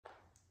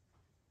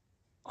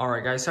All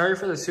right, guys, sorry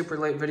for the super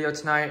late video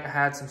tonight. I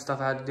had some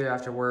stuff I had to do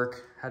after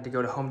work. Had to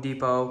go to Home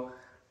Depot,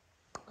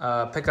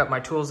 pick up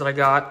my tools that I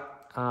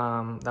got.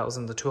 That was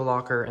in the tool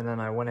locker, and then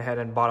I went ahead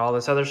and bought all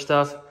this other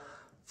stuff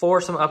for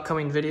some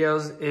upcoming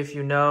videos. If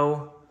you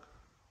know,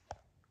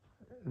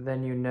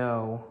 then you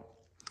know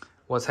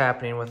what's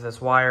happening with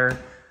this wire.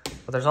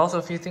 But there's also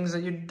a few things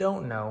that you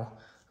don't know.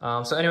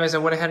 So anyways, I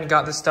went ahead and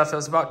got this stuff. It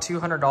was about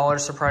 $200,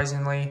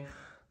 surprisingly.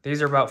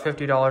 These are about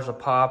 $50 a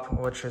pop,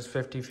 which is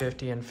 50,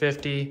 50, and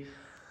 50.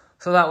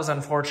 So that was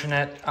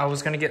unfortunate. I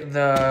was gonna get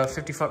the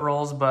 50-foot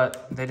rolls,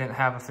 but they didn't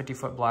have a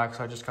 50-foot black,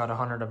 so I just got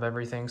 100 of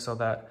everything, so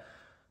that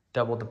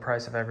doubled the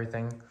price of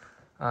everything.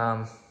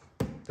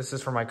 This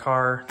is for my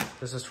car.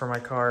 This is for my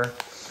car.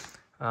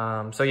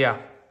 So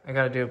yeah, I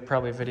gotta do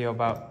probably a video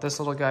about this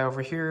little guy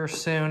over here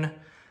soon.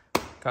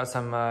 Got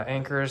some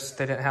anchors.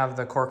 They didn't have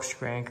the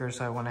corkscrew anchors,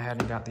 so I went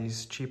ahead and got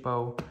these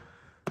cheapo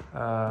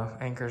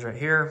anchors right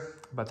here,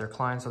 but they're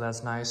Klein, so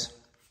that's nice.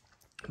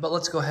 But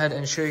let's go ahead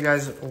and show you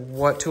guys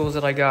what tools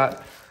that I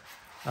got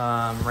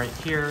right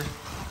here.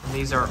 And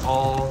these are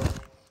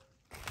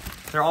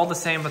they're all the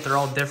same, but they're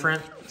all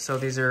different. So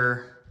these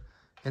are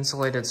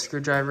insulated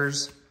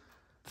screwdrivers.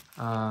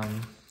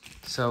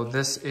 So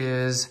this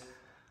is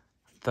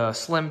the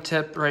slim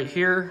tip right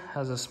here,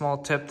 has a small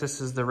tip.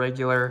 This is the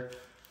regular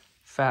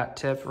fat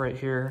tip right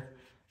here.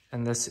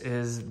 And this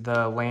is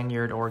the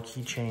lanyard or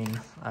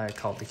keychain. I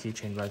call it the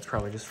keychain, but it's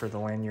probably just for the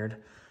lanyard.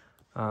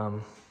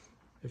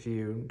 If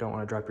you don't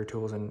want to drop your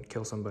tools and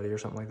kill somebody or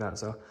something like that.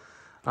 So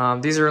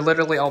these are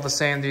literally all the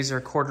same. These are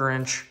 1/4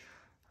 inch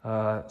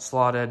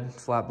slotted,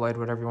 flat blade,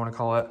 whatever you want to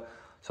call it.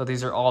 So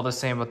these are all the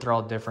same, but they're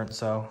all different.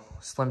 So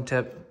slim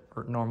tip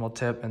or normal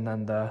tip, and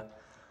then the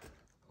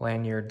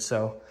lanyard.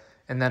 So,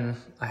 and then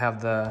I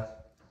have the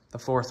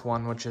fourth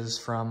one, which is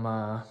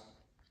from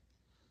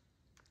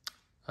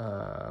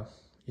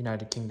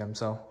United Kingdom.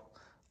 So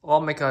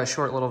I'll make a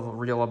short little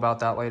reel about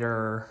that later,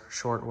 or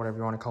short, whatever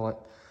you want to call it.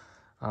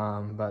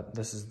 But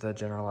this is the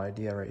general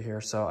idea right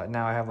here. So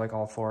now I have like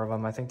all 4 of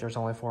them. I think there's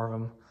only 4 of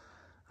them.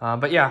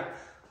 But yeah,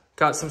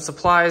 got some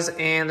supplies,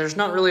 and there's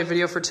not really a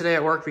video for today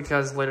at work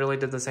because literally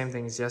did the same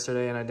things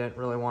yesterday, and I didn't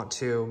really want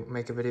to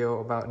make a video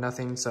about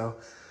nothing. So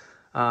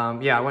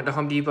yeah, I went to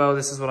Home Depot.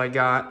 This is what I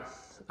got.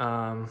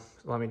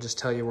 Let me just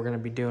tell you, we're going to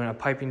be doing a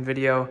piping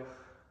video,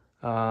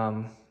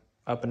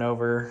 up and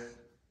over,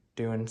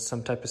 doing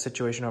some type of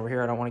situation over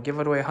here. I don't want to give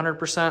it away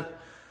 100%.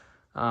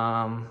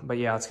 But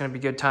yeah, it's gonna be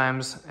good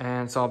times,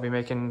 and so I'll be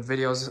making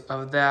videos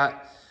of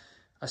that.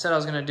 I said I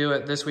was gonna do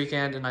it this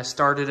weekend, and I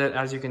started it,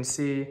 as you can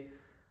see,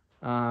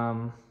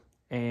 and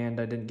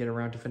I didn't get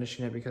around to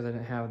finishing it because I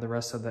didn't have the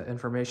rest of the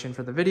information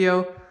for the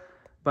video,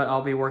 but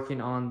I'll be working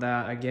on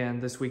that again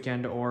this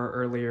weekend or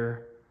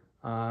earlier.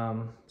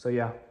 So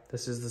yeah,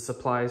 this is the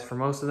supplies for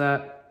most of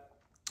that.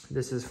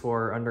 This is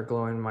for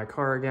underglowing my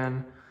car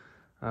again,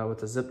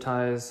 with the zip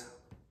ties.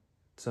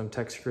 Some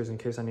tech screws in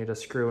case I need to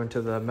screw into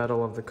the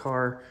metal of the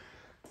car,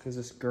 because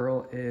this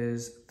girl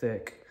is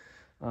thick.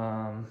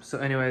 So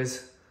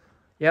anyways,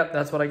 yep,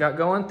 that's what I got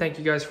going. Thank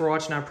you guys for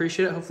watching. I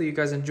appreciate it. Hopefully you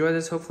guys enjoy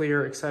this. Hopefully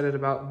you're excited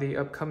about the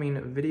upcoming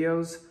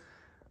videos,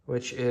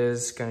 which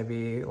is going to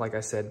be, like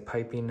I said,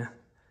 piping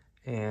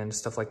and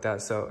stuff like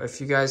that. So if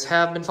you guys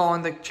have been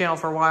following the channel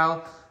for a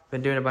while,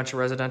 been doing a bunch of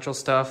residential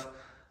stuff,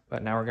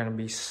 but now we're going to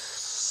be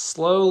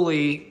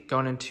slowly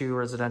going into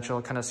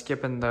residential, kind of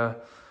skipping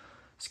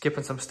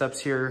some steps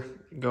here,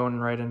 going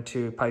right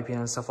into piping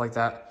and stuff like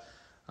that.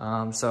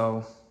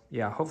 So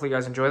yeah, hopefully you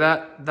guys enjoy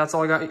that. That's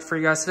all I got for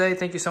you guys today.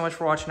 Thank you so much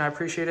for watching. I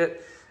appreciate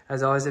it.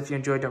 As always, if you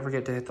enjoyed, don't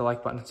forget to hit the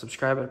like button and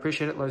subscribe. I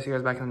appreciate it. Let's see you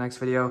guys back in the next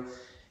video.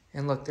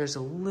 And look, there's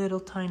a little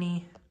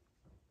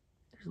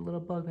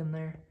bug in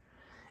there.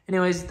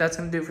 Anyways, that's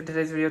gonna do it for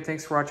today's video.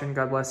 Thanks for watching.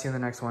 God bless you in the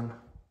next one.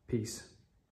 Peace.